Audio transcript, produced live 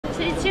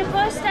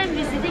first time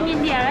visiting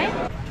India,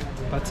 right?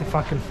 But if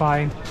I can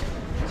find,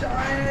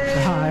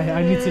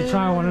 I need to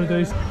try one of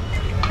those.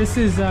 This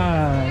is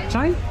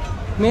chai?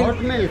 Milk.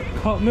 Hot milk.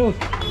 Hot milk.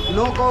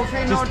 No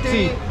coffee, no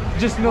tea.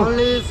 Just milk.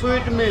 Only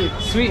sweet milk.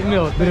 Sweet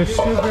milk, bit of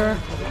sugar.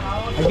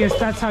 I guess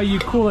that's how you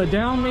cool it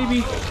down,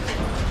 maybe.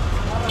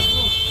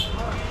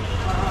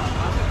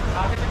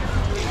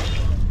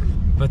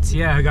 But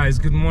yeah, guys,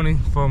 good morning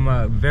from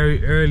a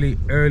very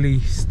early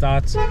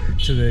start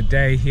to the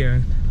day here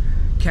in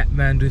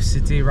Kathmandu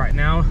city. Right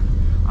now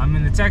I'm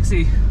in the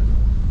taxi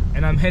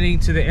and I'm heading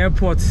to the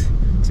airport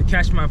to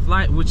catch my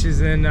flight, which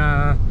is in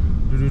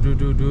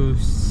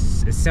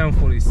it's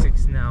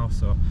 7:46 now,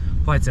 so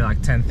flight's at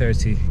like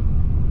 10:30.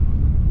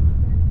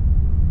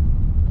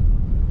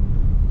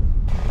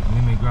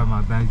 Let me grab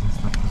my bags and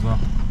stuff as well.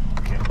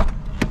 Okay.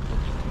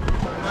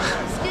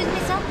 Excuse me,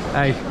 sir.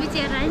 Hey. Which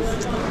airlines?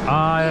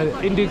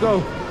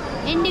 Indigo.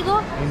 Indigo?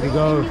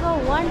 Indigo. Indigo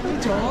 1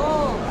 to 2.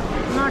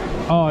 Not.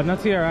 Oh,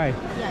 not here, right?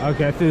 Yeah.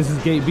 Okay, I think this is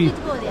gate B. Let's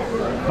go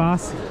there.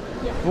 Fast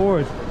Yeah.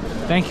 forward.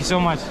 Thank you so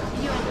much.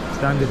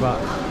 Stand by.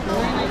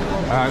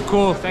 Alright,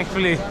 cool.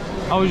 Thankfully,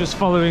 I was just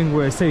following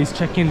where it says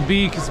check-in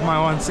B because my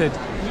one said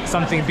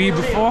something B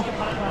before.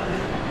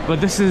 But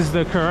this is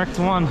the correct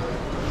one.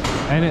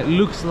 And it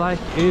looks like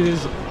it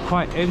is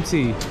quite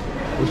empty,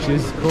 which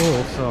is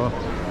cool. So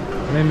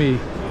let me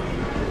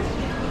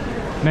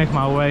make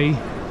my way.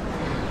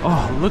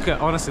 Oh,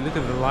 honestly, look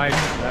at the line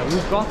that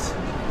we've got.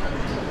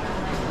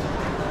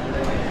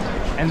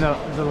 And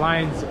the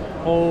lines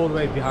all the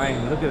way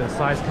behind. Look at the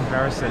size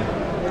comparison.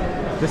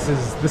 This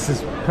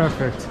is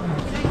perfect.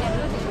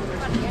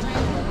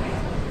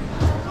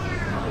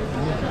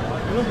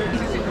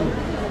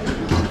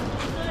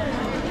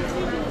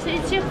 So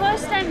it's your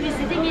first time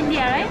visiting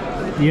India, right?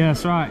 Yeah,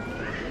 that's right.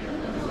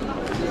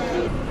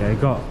 Yeah, I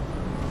got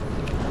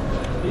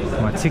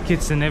my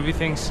tickets and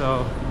everything,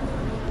 so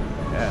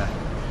yeah.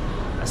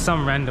 At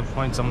some random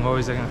points I'm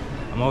always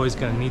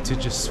gonna need to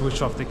just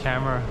switch off the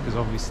camera because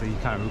obviously you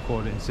can't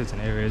record it in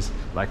certain areas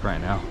like right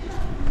now.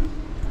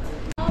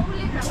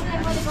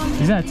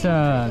 Is that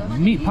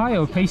meat pie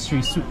or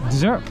pastry?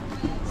 Dessert?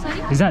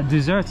 Sorry? Is that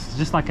dessert?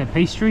 Just like a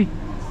pastry?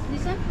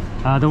 This one?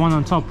 The one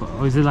on top,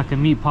 or is it like a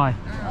meat pie?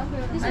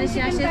 This one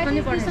chicken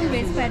patties, this one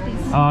veg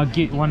patties.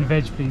 Get one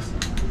veg, please.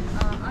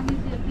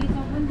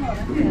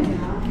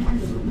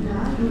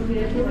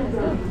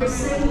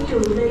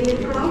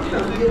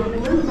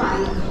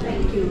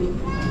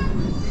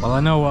 Well, I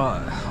know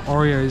what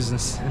Oreos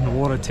and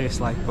water taste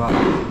like, but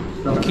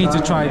I'm keen to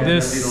try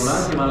this.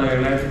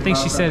 I think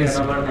she said it's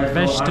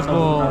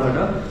vegetable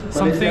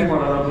something.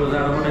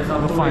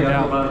 We'll find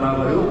out.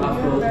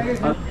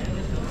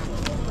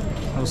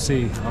 We'll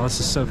see. Oh, this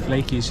is so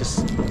flaky. It's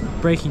just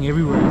breaking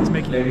everywhere. It's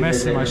making a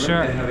mess in my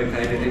shirt.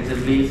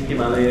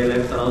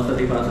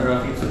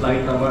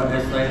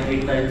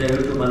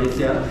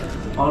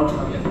 All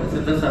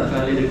passengers are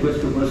kindly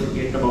requested to proceed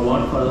gate number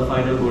 1 for the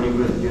final boarding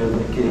procedure.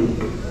 Thank you.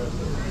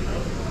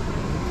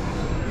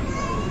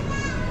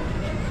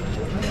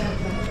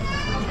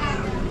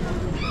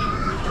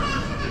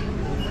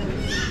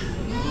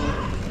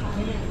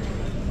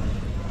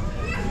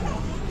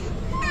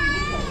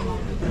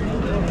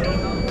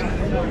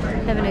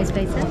 Have a nice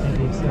day, sir. Thank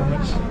you so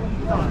much.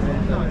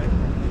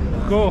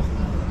 Cool.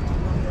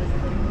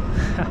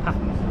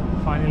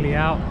 Finally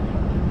out.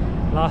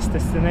 Last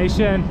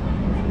destination.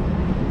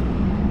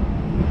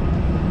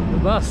 The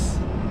bus.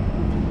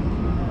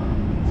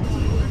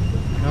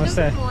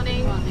 Namaste. Good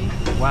morning.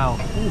 Wow.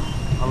 Ooh,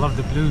 I love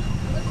the blue.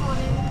 Good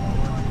morning.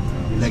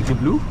 You like the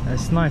blue?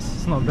 It's nice.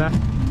 It's not bad.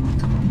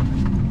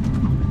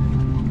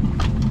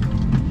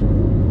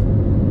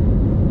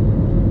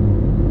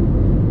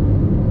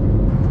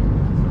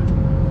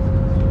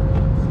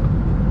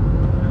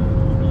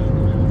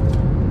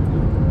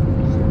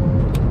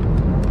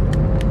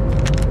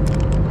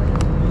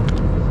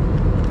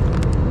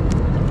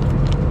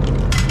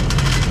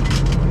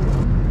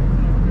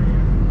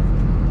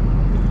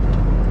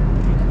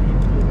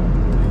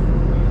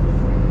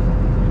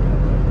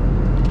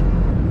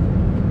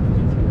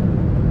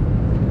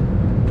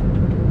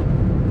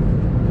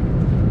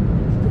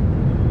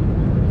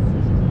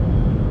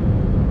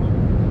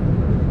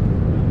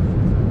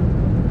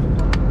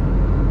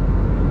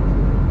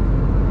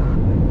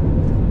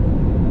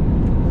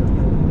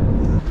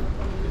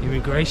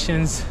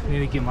 Immigrations, need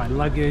to get my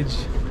luggage,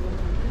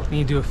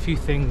 need to do a few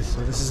things,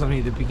 so this is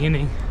only the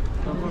beginning.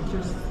 Look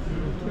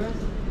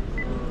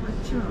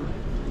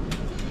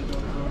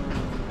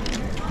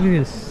at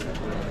this,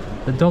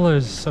 the dollar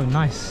is so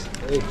nice.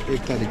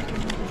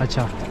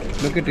 Acha.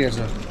 Look at here,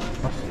 sir.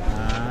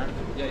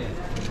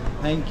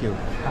 Thank you.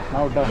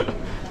 Now done.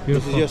 Beautiful.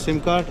 This is your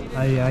SIM card,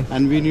 Aye.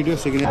 and we need your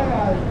signature.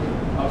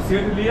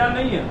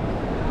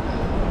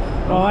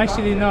 Oh,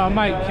 actually, no, I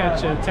might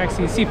catch a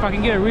taxi. See if I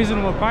can get a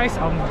reasonable price,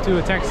 I'll do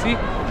a taxi.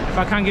 If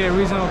I can't get a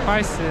reasonable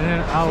price, and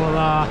then I will.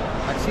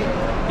 Taxi?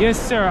 Yes,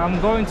 sir, I'm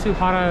going to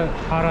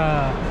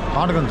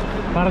Paraganj.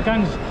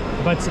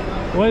 But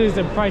what is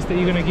the price that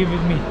you're going to give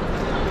me?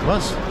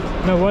 Bus?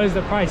 No, what is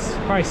the price?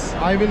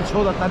 I will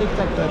show the tariff,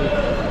 check tariff.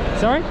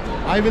 Sorry?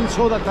 I will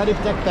show the tariff,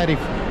 check tariff.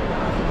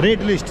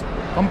 Rate list,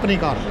 company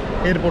car,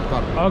 airport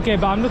car. Okay,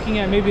 but I'm looking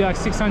at maybe like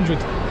 600.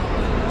 No.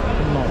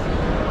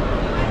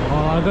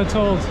 Oh, I got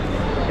told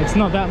it's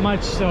not that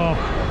much, so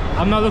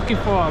I'm not looking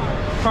for a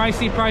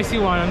pricey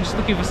one. I'm just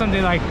looking for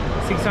something like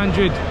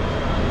 600.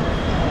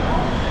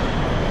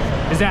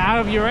 Is that out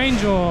of your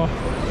range, or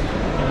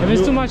if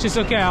it's too much, it's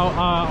okay.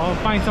 I'll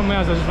find somewhere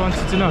else. I just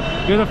wanted to know.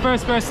 You're the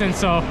first person,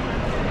 so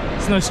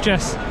it's no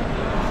stress.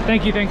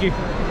 Thank you, thank you.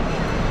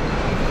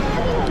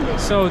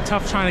 So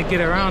tough trying to get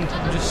around.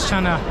 I'm just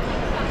trying to,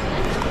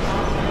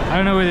 I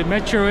don't know where the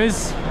metro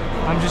is.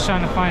 I'm just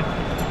trying to find.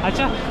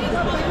 Acha?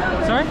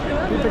 Sorry?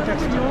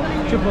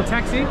 Triple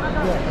taxi?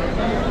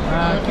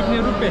 Yeah.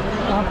 Kitne rupe?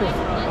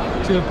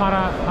 To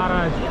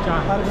Paraganj.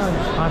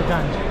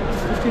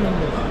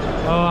 1500.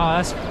 Oh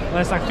wow,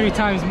 that's like 3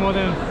 times more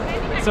than.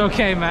 It's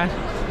okay, man.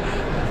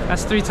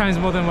 That's 3 times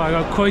more than what I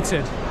got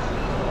quoted.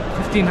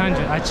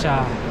 1500.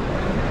 Acha.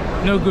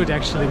 No good,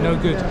 actually. No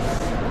good.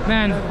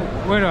 Man,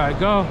 where do I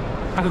go?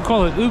 I could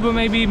call it Uber,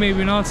 maybe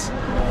not.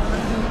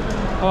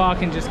 Or I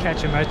can just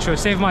catch a metro.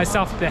 Save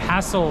myself the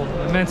hassle,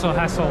 the mental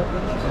hassle.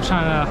 I'm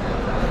trying to.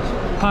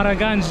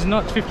 Paraganj,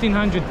 not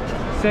 1500,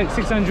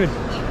 600.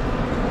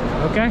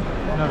 Okay?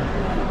 No.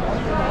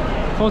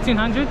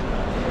 1400?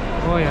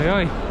 Oi, oi,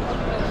 oi.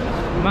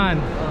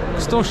 Man,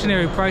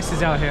 extortionary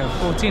prices out here.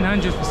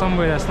 1400 for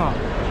somewhere that's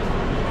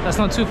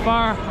not too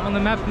far on the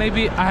map.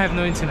 Maybe I have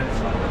no internet.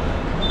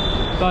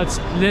 But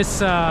let's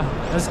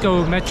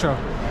go metro.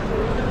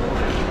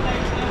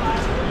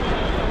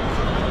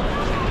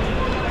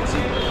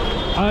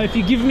 If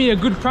you give me a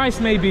good price,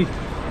 maybe.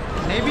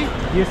 Maybe?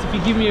 Yes, if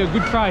you give me a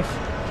good price.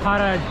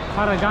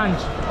 Paraganj.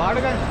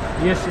 Paraganj?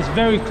 Yes, it's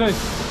very close.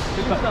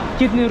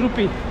 Kitne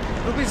rupee?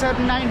 Rupees are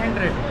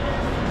 900.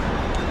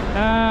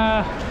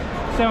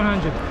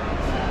 700.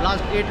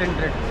 Last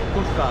 800.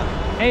 Good car.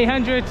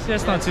 800?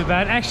 That's not too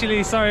bad.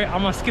 Actually, sorry,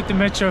 I'm gonna skip the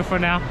metro for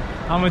now.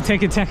 I'm gonna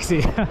take a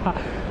taxi.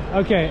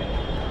 Okay,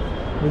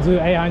 we'll do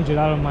 800.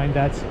 I don't mind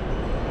that.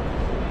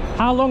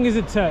 How long is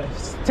it?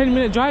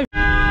 10-minute drive?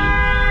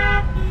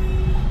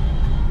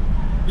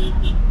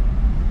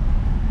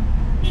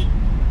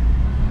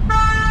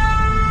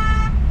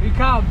 You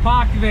can't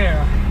park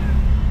there.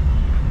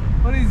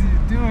 What is he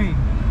doing?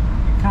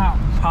 You can't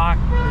park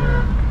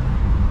there.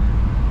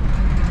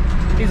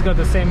 He's got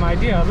the same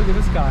idea. Look at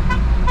this guy.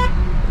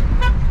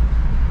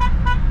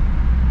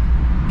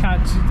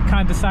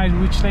 Can't decide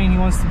which lane he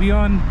wants to be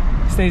on.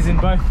 Stays in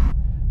both.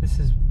 This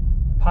is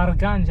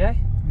Paraganj, eh?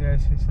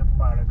 Yes, it's a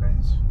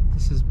Paraganj.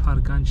 This is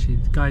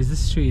Paraganj. Guys, this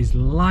street is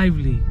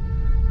lively.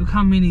 Look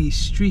how many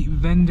street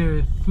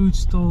vendor food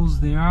stalls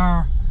there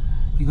are.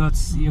 You got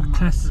your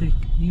classic.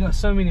 You got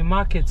so many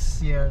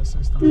markets. Yes,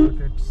 it's the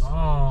markets.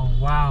 Oh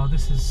wow,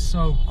 this is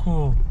so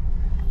cool.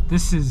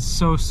 This is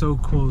so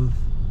cool.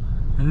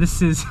 And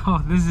this is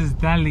this is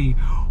Delhi.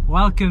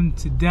 Welcome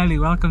to Delhi.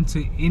 Welcome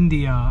to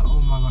India.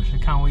 Oh my gosh, I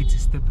can't wait to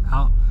step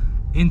out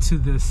into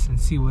this and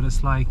see what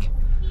it's like.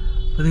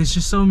 But there's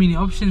just so many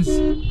options.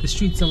 The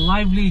streets are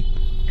lively.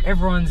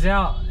 Everyone's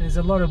out. There's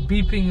a lot of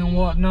beeping and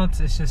whatnot.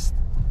 It's just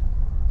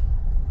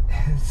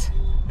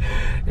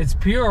it's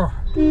pure.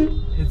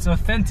 It's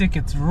authentic.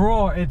 It's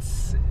raw.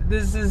 This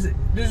is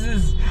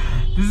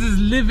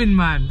living,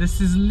 man.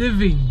 This is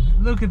living.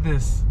 Look at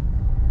this.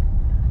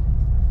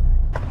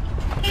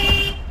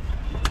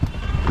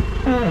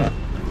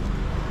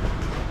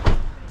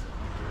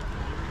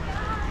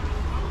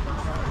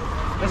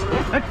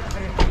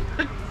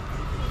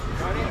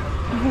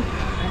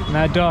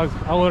 That dog,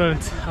 I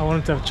wanted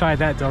to have tried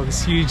that dog.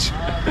 It's huge.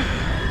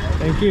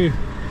 Thank you.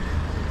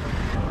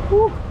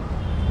 Woo.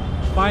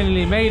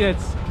 Finally made it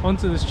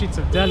onto the streets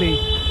of Delhi,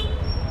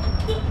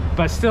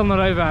 but still not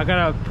over. I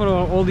gotta put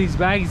all these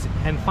bags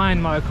and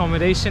find my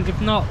accommodation.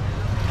 If not,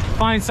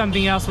 find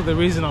something else with a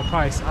reasonable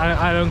price.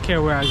 I don't care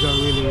where I go,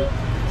 really,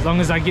 as long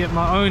as I get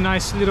my own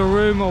nice little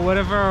room or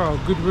whatever, or a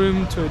good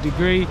room to a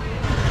degree.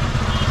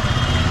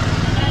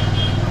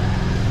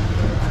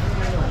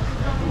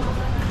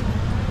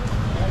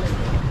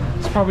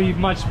 It's probably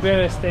much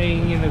better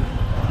staying in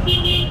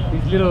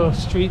these little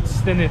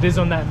streets than it is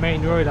on that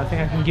main road. I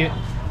think I can get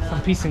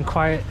some peace and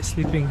quiet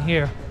sleeping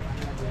here,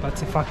 but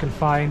if I can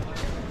find,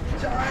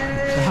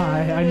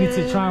 I need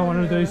to try one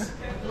of those.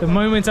 The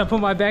moment I put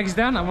my bags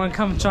down, I'm gonna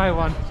come try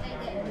one.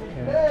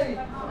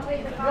 Yeah.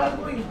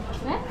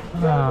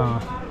 Oh.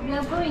 We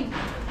are going.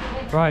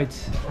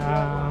 Right,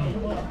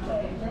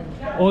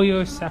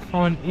 Oyo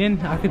Saffron Inn.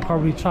 I could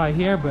probably try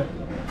here, but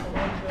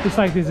looks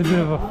like there's a bit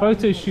of a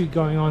photo shoot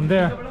going on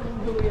there.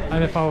 I don't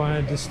know if I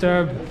want to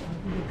disturb,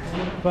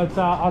 but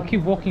I'll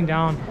keep walking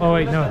down. Oh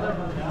wait, no.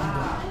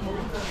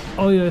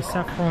 Oyo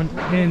Saffron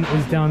Inn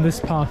is down this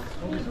path.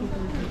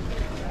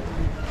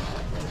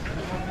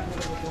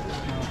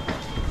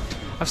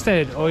 I've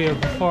stayed at Oyo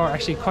before,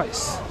 actually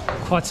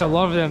quite a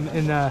lot of them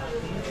in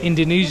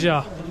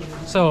Indonesia,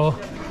 so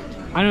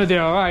I know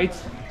they're alright.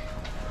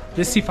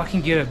 Let's see if I can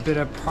get a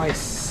better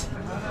price.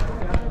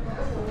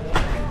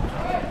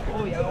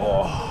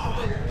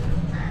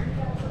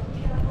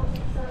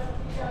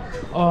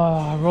 Oh,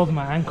 I rolled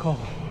my ankle.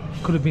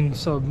 Could have been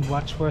so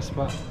much worse,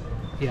 but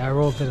yeah, I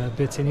rolled it a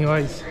bit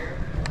anyways.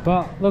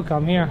 But look,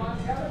 I'm here.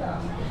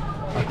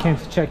 I came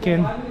to check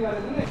in.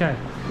 Okay.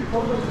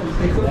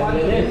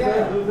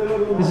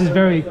 This is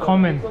very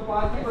common.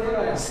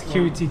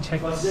 Security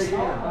checks.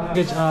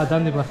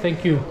 Dandiba,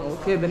 thank you.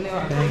 Okay,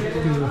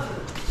 Thank you.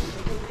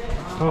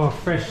 Oh,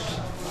 fresh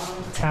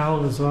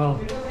towel as well.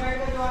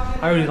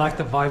 I really like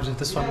the vibes of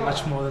this one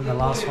much more than the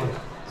last one.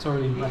 It's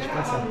already much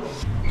better.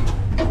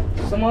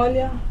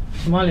 Somalia?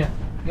 Somalia.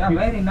 Yeah,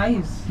 very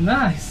nice.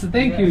 Nice,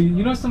 thank you.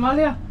 You know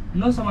Somalia?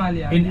 No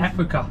Somalia. In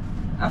Africa.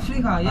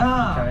 Africa,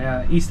 yeah. Africa,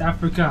 yeah. East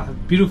Africa.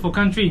 Beautiful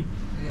country.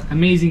 Yeah.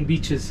 Amazing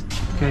beaches.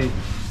 Okay.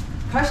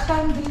 First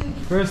time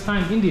First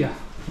time India.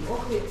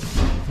 Okay.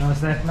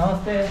 Namaste.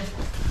 Namaste.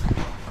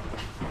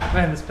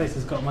 Man, this place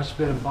has got much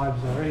better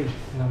vibes already.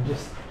 And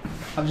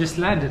I've just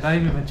landed. I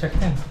haven't even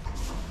checked in.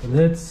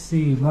 Let's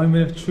see.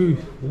 Moment of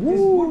truth.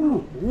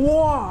 Woo!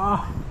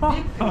 Wow!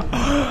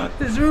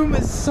 This room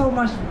is so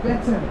much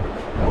better.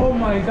 Oh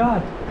my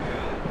god.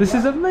 This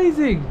is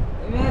amazing.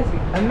 Amazing.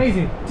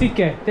 Amazing.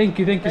 TK, thank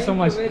you so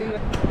much.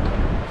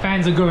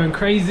 Fans are going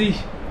crazy.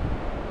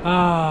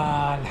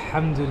 Ah,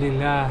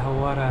 alhamdulillah.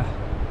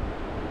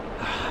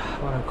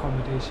 What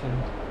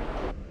accommodation.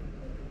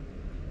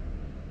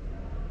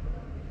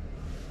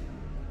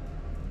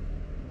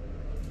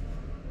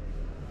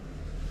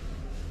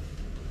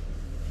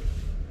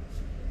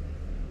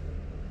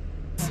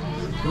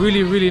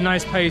 Really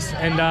nice place,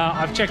 and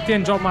I've checked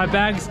in, dropped my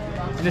bags,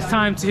 and it's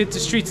time to hit the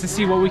streets and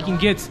see what we can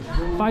get.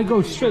 If I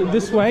go straight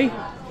this way,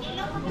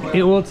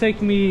 it will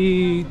take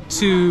me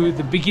to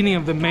the beginning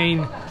of the main,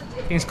 I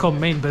think it's called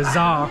Main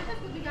Bazaar.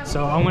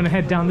 So I'm gonna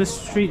head down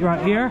this street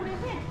right here,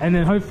 and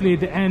then hopefully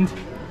at the end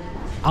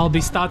I'll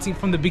be starting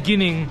from the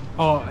beginning,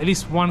 or at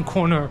least one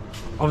corner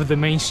of the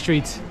main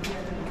street.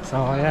 So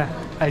yeah,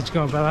 how's it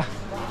going, brother?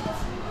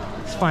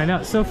 Let's find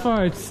out. So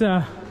far it's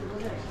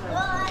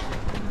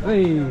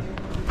hey,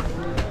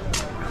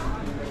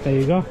 there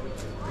you go.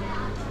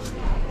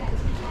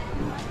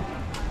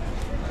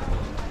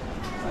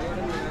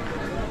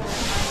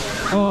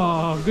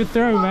 Oh, good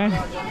throw, man.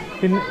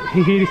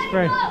 He hit his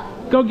friend.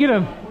 Go get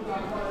him.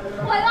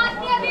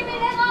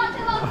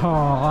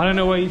 Oh, I don't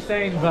know what he's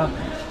saying, but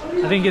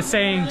I think it's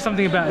saying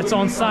something about it's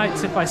on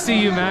site if I see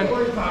you, man.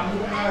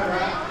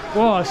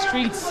 Whoa,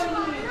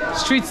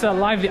 streets are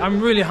lively.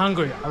 I'm really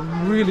hungry.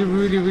 I'm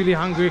really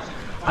hungry.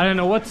 I don't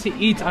know what to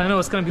eat. I know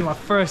it's gonna be my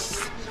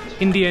first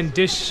Indian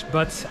dish,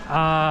 but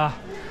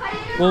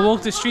we'll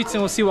walk the streets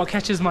and we'll see what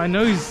catches my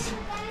nose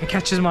and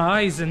catches my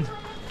eyes and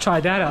try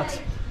that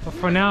out. But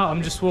for now,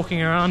 I'm just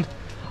walking around.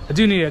 I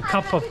do need a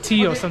cup of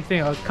tea or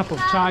something, or a cup of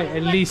chai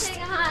at least,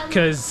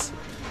 because,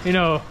 you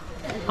know,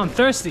 I'm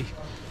thirsty.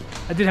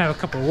 I did have a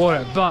cup of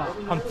water, but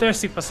I'm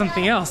thirsty for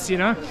something else, you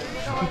know?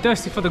 I'm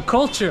thirsty for the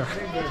culture.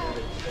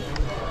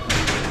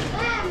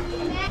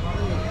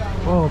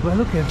 Oh, but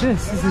look at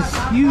this. This is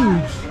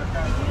huge.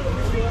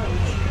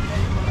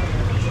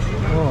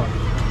 Oh.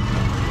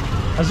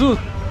 Azul,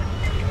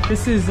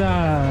 this is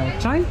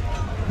chai?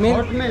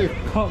 Milk. Hot milk.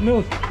 Hot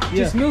milk.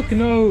 Yeah. Just milk,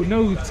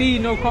 no tea,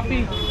 no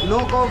coffee?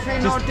 No coffee,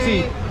 no Just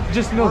tea.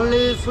 Just milk.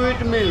 Only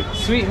sweet milk.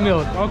 Sweet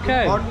milk,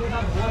 okay.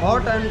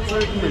 Hot and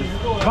sweet milk.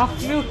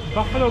 Buff milk?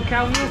 Buffalo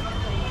cow milk?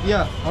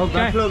 Yeah.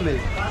 Okay. Buffalo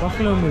milk.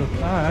 Buffalo milk.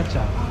 Ah,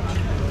 acha.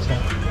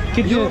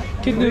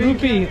 Kidney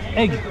rupee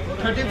egg?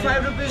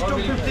 35 rupees to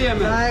 50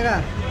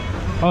 ml.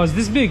 Oh, is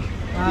this big?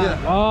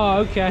 Yeah. Oh,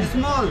 okay.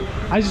 Small.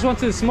 I just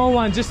wanted a small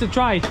one just to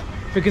try,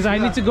 because I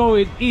need to go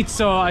eat,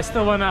 so I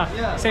still wanna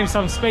save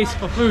some space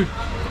for food.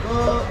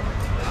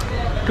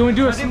 Can we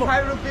do a small?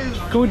 35 rupees.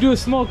 Can we do a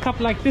small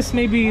cup like this?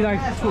 Maybe like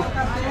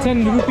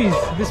 10 rupees.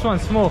 This one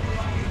small.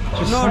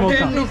 Just No, small 10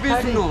 cup.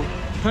 rupees, no.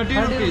 30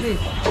 rupees.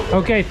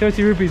 Okay,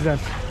 30 rupees then.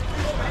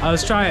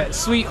 Let's try it.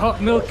 Sweet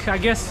hot milk, I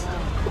guess.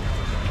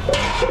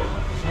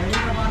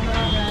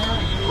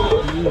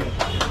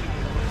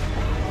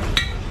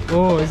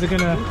 Oh, is it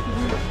gonna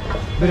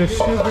bit of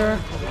sugar?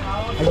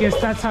 I guess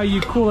that's how you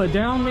cool it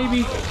down,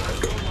 maybe.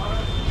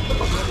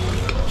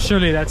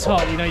 Surely that's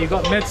hot. You know, you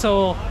got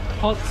metal,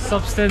 hot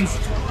substance.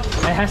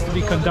 It has to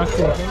be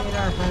conductive.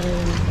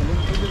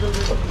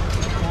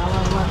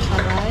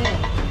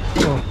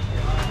 Oh.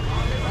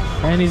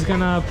 And he's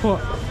gonna put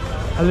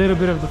a little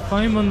bit of the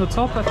foam on the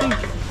top, I think.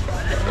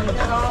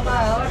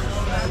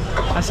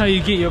 That's how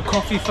you get your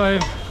coffee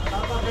foam.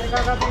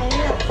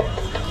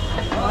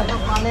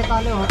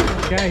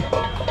 Okay,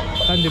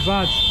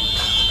 Dhanyabad.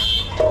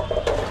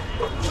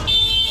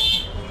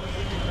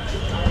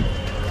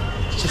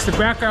 It's just the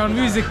background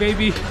music,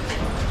 baby.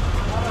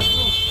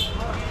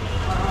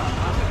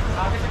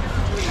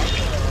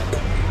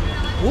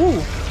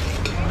 Ooh,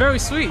 very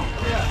sweet.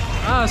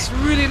 Ah, it's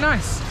really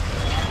nice.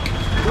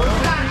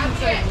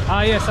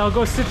 Ah, yes, I'll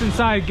go sit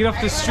inside, get off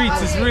the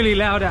streets. It's really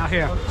loud out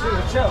here.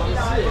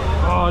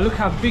 Oh, look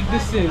how big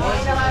this is.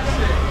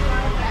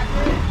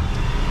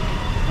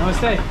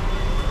 Namaste.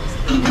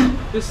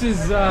 This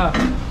is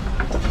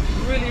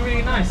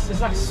really nice. It's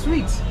like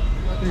sweet.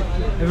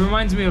 It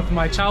reminds me of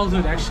my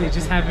childhood, actually,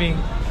 just having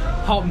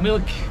hot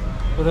milk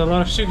with a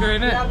lot of sugar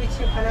in it.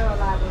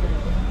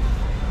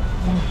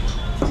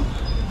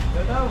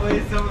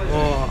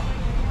 Oh.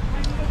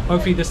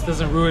 Hopefully this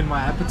doesn't ruin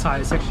my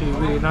appetite. It's actually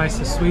really nice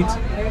and sweet.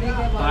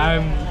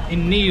 I'm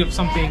in need of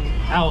something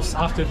else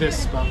after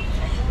this, but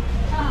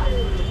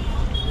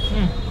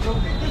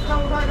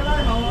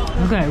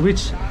look at it,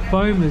 rich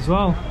foam as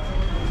well.